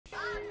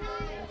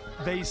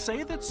They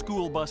say that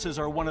school buses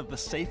are one of the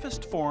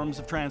safest forms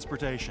of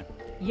transportation.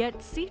 Yet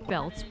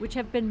seatbelts, which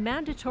have been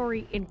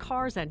mandatory in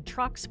cars and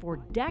trucks for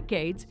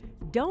decades,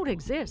 don't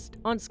exist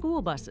on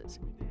school buses.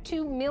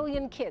 2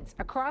 million kids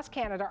across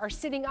Canada are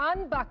sitting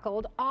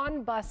unbuckled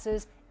on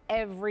buses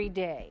every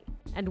day.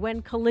 And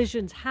when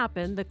collisions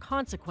happen, the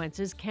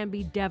consequences can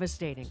be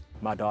devastating.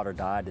 My daughter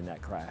died in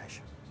that crash.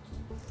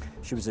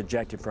 She was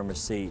ejected from her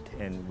seat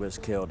and was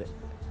killed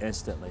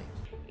instantly.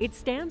 It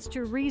stands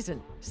to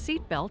reason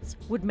seatbelts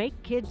would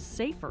make kids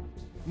safer.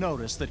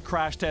 Notice that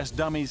crash test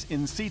dummies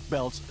in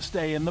seatbelts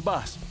stay in the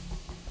bus.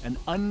 An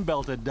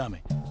unbelted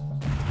dummy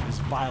is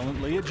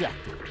violently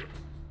ejected.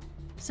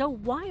 So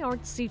why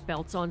aren't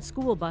seatbelts on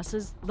school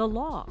buses the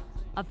law?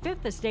 A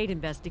Fifth Estate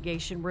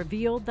investigation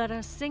revealed that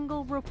a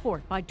single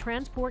report by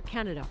Transport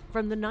Canada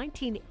from the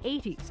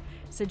 1980s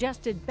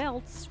suggested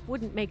belts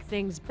wouldn't make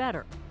things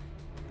better.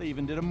 They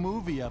even did a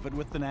movie of it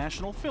with the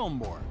National Film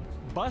Board.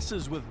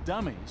 Buses with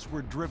dummies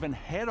were driven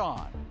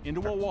head-on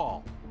into a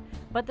wall.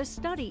 But the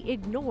study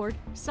ignored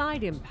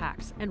side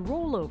impacts and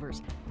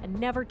rollovers and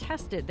never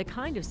tested the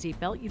kind of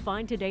seatbelt you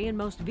find today in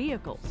most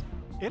vehicles.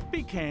 It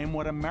became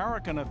what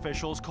American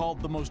officials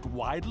called the most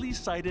widely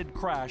cited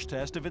crash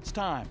test of its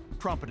time,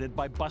 trumpeted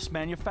by bus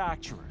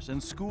manufacturers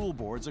and school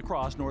boards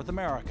across North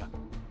America.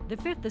 The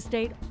Fifth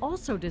Estate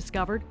also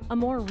discovered a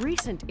more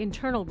recent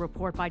internal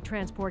report by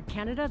Transport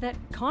Canada that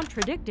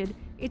contradicted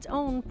its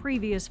own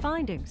previous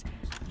findings,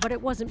 but it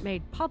wasn't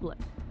made public.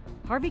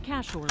 Harvey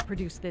Cashore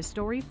produced this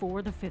story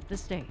for the Fifth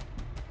Estate.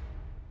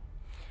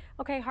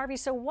 Okay, Harvey,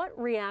 so what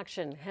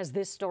reaction has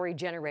this story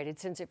generated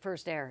since it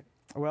first aired?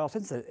 Well,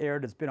 since it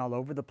aired, it's been all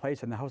over the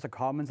place. In the House of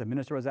Commons, the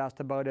minister was asked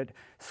about it.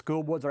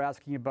 School boards are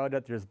asking about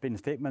it. There's been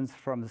statements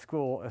from the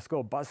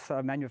school bus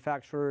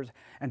manufacturers,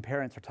 and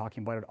parents are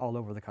talking about it all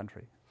over the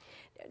country.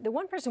 The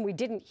one person we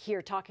didn't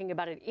hear talking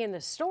about it in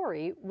the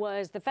story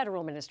was the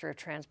federal Minister of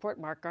Transport,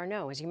 Mark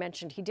Garneau. As you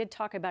mentioned, he did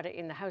talk about it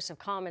in the House of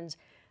Commons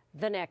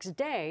the next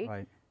day.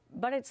 Right.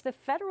 But it's the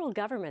federal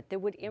government that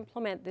would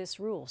implement this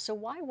rule. So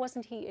why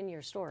wasn't he in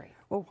your story?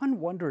 Well,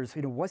 one wonders,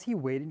 was he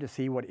waiting to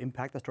see what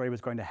impact the story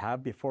was going to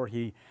have before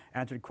he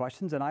answered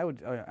questions? And I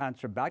would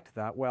answer back to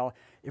that, well,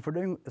 if we're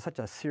doing such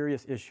a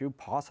serious issue,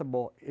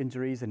 possible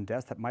injuries and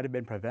deaths that might have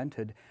been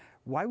prevented,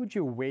 why would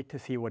you wait to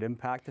see what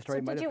impact the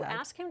story might have had? So did you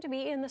ask him to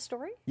be in the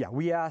story? Yeah,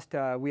 we asked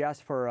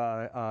for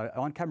an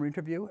on-camera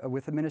interview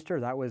with the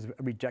minister. That was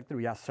rejected.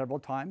 We asked several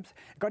times.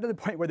 It got to the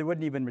point where they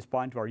wouldn't even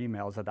respond to our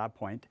emails at that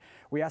point.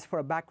 We asked for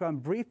a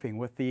background briefing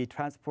with the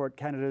Transport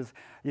Canada's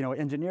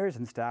engineers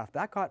and staff.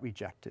 That got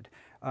rejected.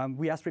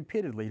 We asked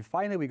repeatedly.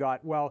 Finally, we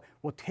got, well,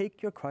 we'll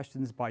take your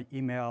questions by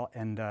email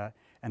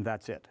and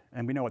that's it.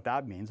 And we know what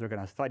that means. We're going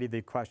to study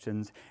the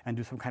questions and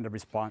do some kind of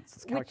response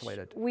that's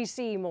calculated. Which we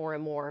see more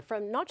and more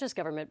from not just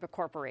government, but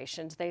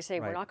corporations. They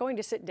say, we're not going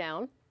to sit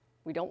down.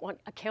 We don't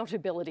want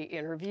accountability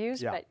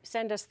interviews, but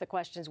send us the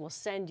questions. We'll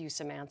send you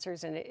some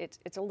answers. And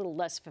it's a little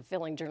less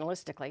fulfilling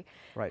journalistically.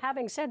 Right.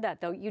 Having said that,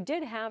 though, you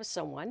did have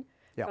someone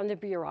from the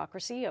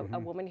bureaucracy, a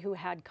woman who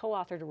had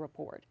co-authored a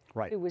report,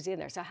 who was in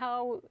there. So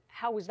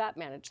how was that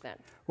managed then?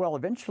 Well,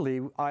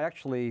 eventually, I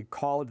actually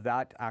called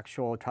that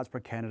actual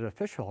Transport Canada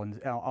official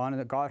and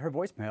got her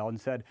voicemail and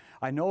said,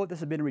 I know this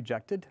has been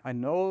rejected. I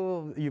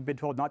know you've been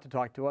told not to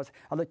talk to us.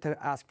 I'd like to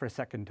ask for a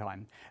second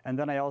time. And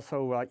then I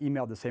also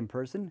emailed the same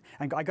person,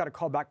 and I got a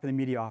call back from the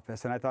media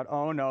office, and I thought,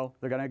 oh no,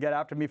 they're going to get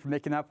after me for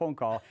making that phone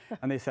call.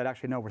 And they said,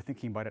 actually, no, we're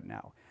thinking about it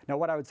now. Now,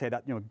 what I would say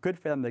that, good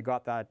for them they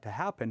got that to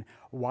happen.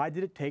 Why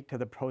did it take to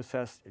the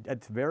process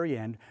at the very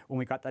end when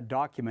we got that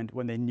document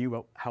when they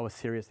knew how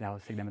serious and how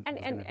significant it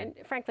was going to be?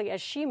 And frankly,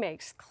 as she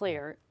makes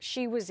clear,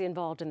 she was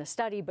involved in the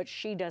study, but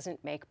she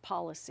doesn't make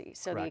policy.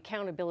 So the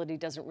accountability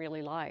doesn't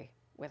really lie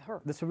with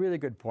her. That's a really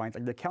good point.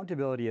 Like, the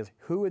accountability is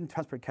who in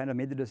Transport Canada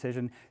made the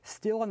decision.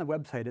 Still on the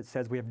website it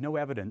says we have no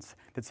evidence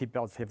that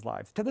seatbelts save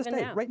lives. To this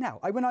day, right now.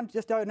 I went on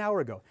just an hour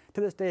ago.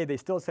 To this day, they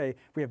still say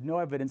we have no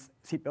evidence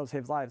seatbelts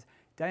save lives.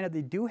 Diana,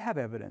 they do have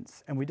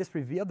evidence, and we just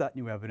revealed that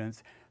new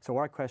evidence. So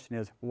our question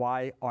is,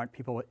 why aren't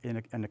people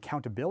in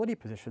accountability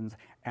positions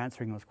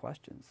answering those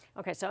questions?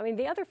 Okay, so I mean,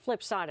 the other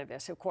flip side of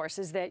this, of course,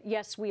 is that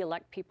yes, we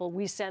elect people,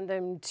 we send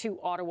them to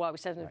Ottawa, we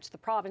send them to the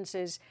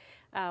provinces.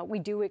 We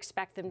do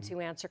expect them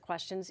to answer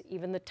questions,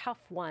 even the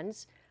tough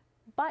ones.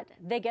 But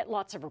they get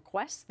lots of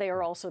requests. They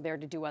are also there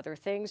to do other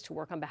things, to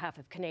work on behalf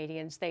of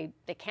Canadians. They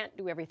can't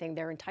do everything.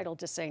 They're entitled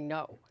to say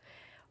no.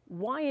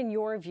 Why, in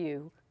your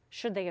view,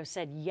 should they have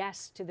said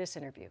yes to this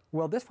interview?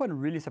 Well, this one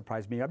really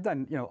surprised me. I've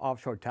done,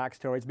 offshore tax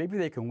stories. Maybe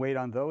they can wait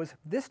on those.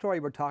 This story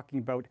we're talking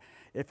about,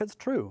 if it's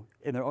true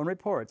in their own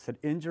reports that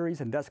injuries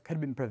and deaths could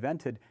have been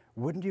prevented,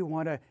 wouldn't you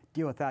want to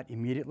deal with that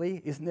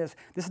immediately? Isn't this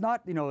is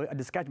not, a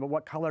discussion about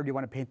what color do you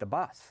want to paint the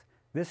bus.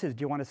 This is,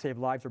 do you want to save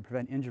lives or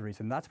prevent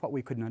injuries? And that's what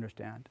we couldn't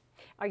understand.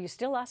 Are you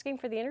still asking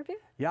for the interview?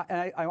 Yeah,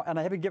 and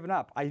I haven't given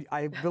up.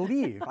 I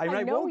believe.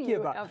 I won't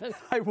give up.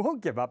 I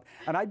won't give up.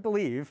 And I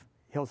believe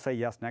he'll say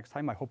yes next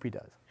time. I hope he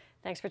does.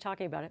 Thanks for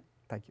talking about it.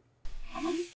 Thank you.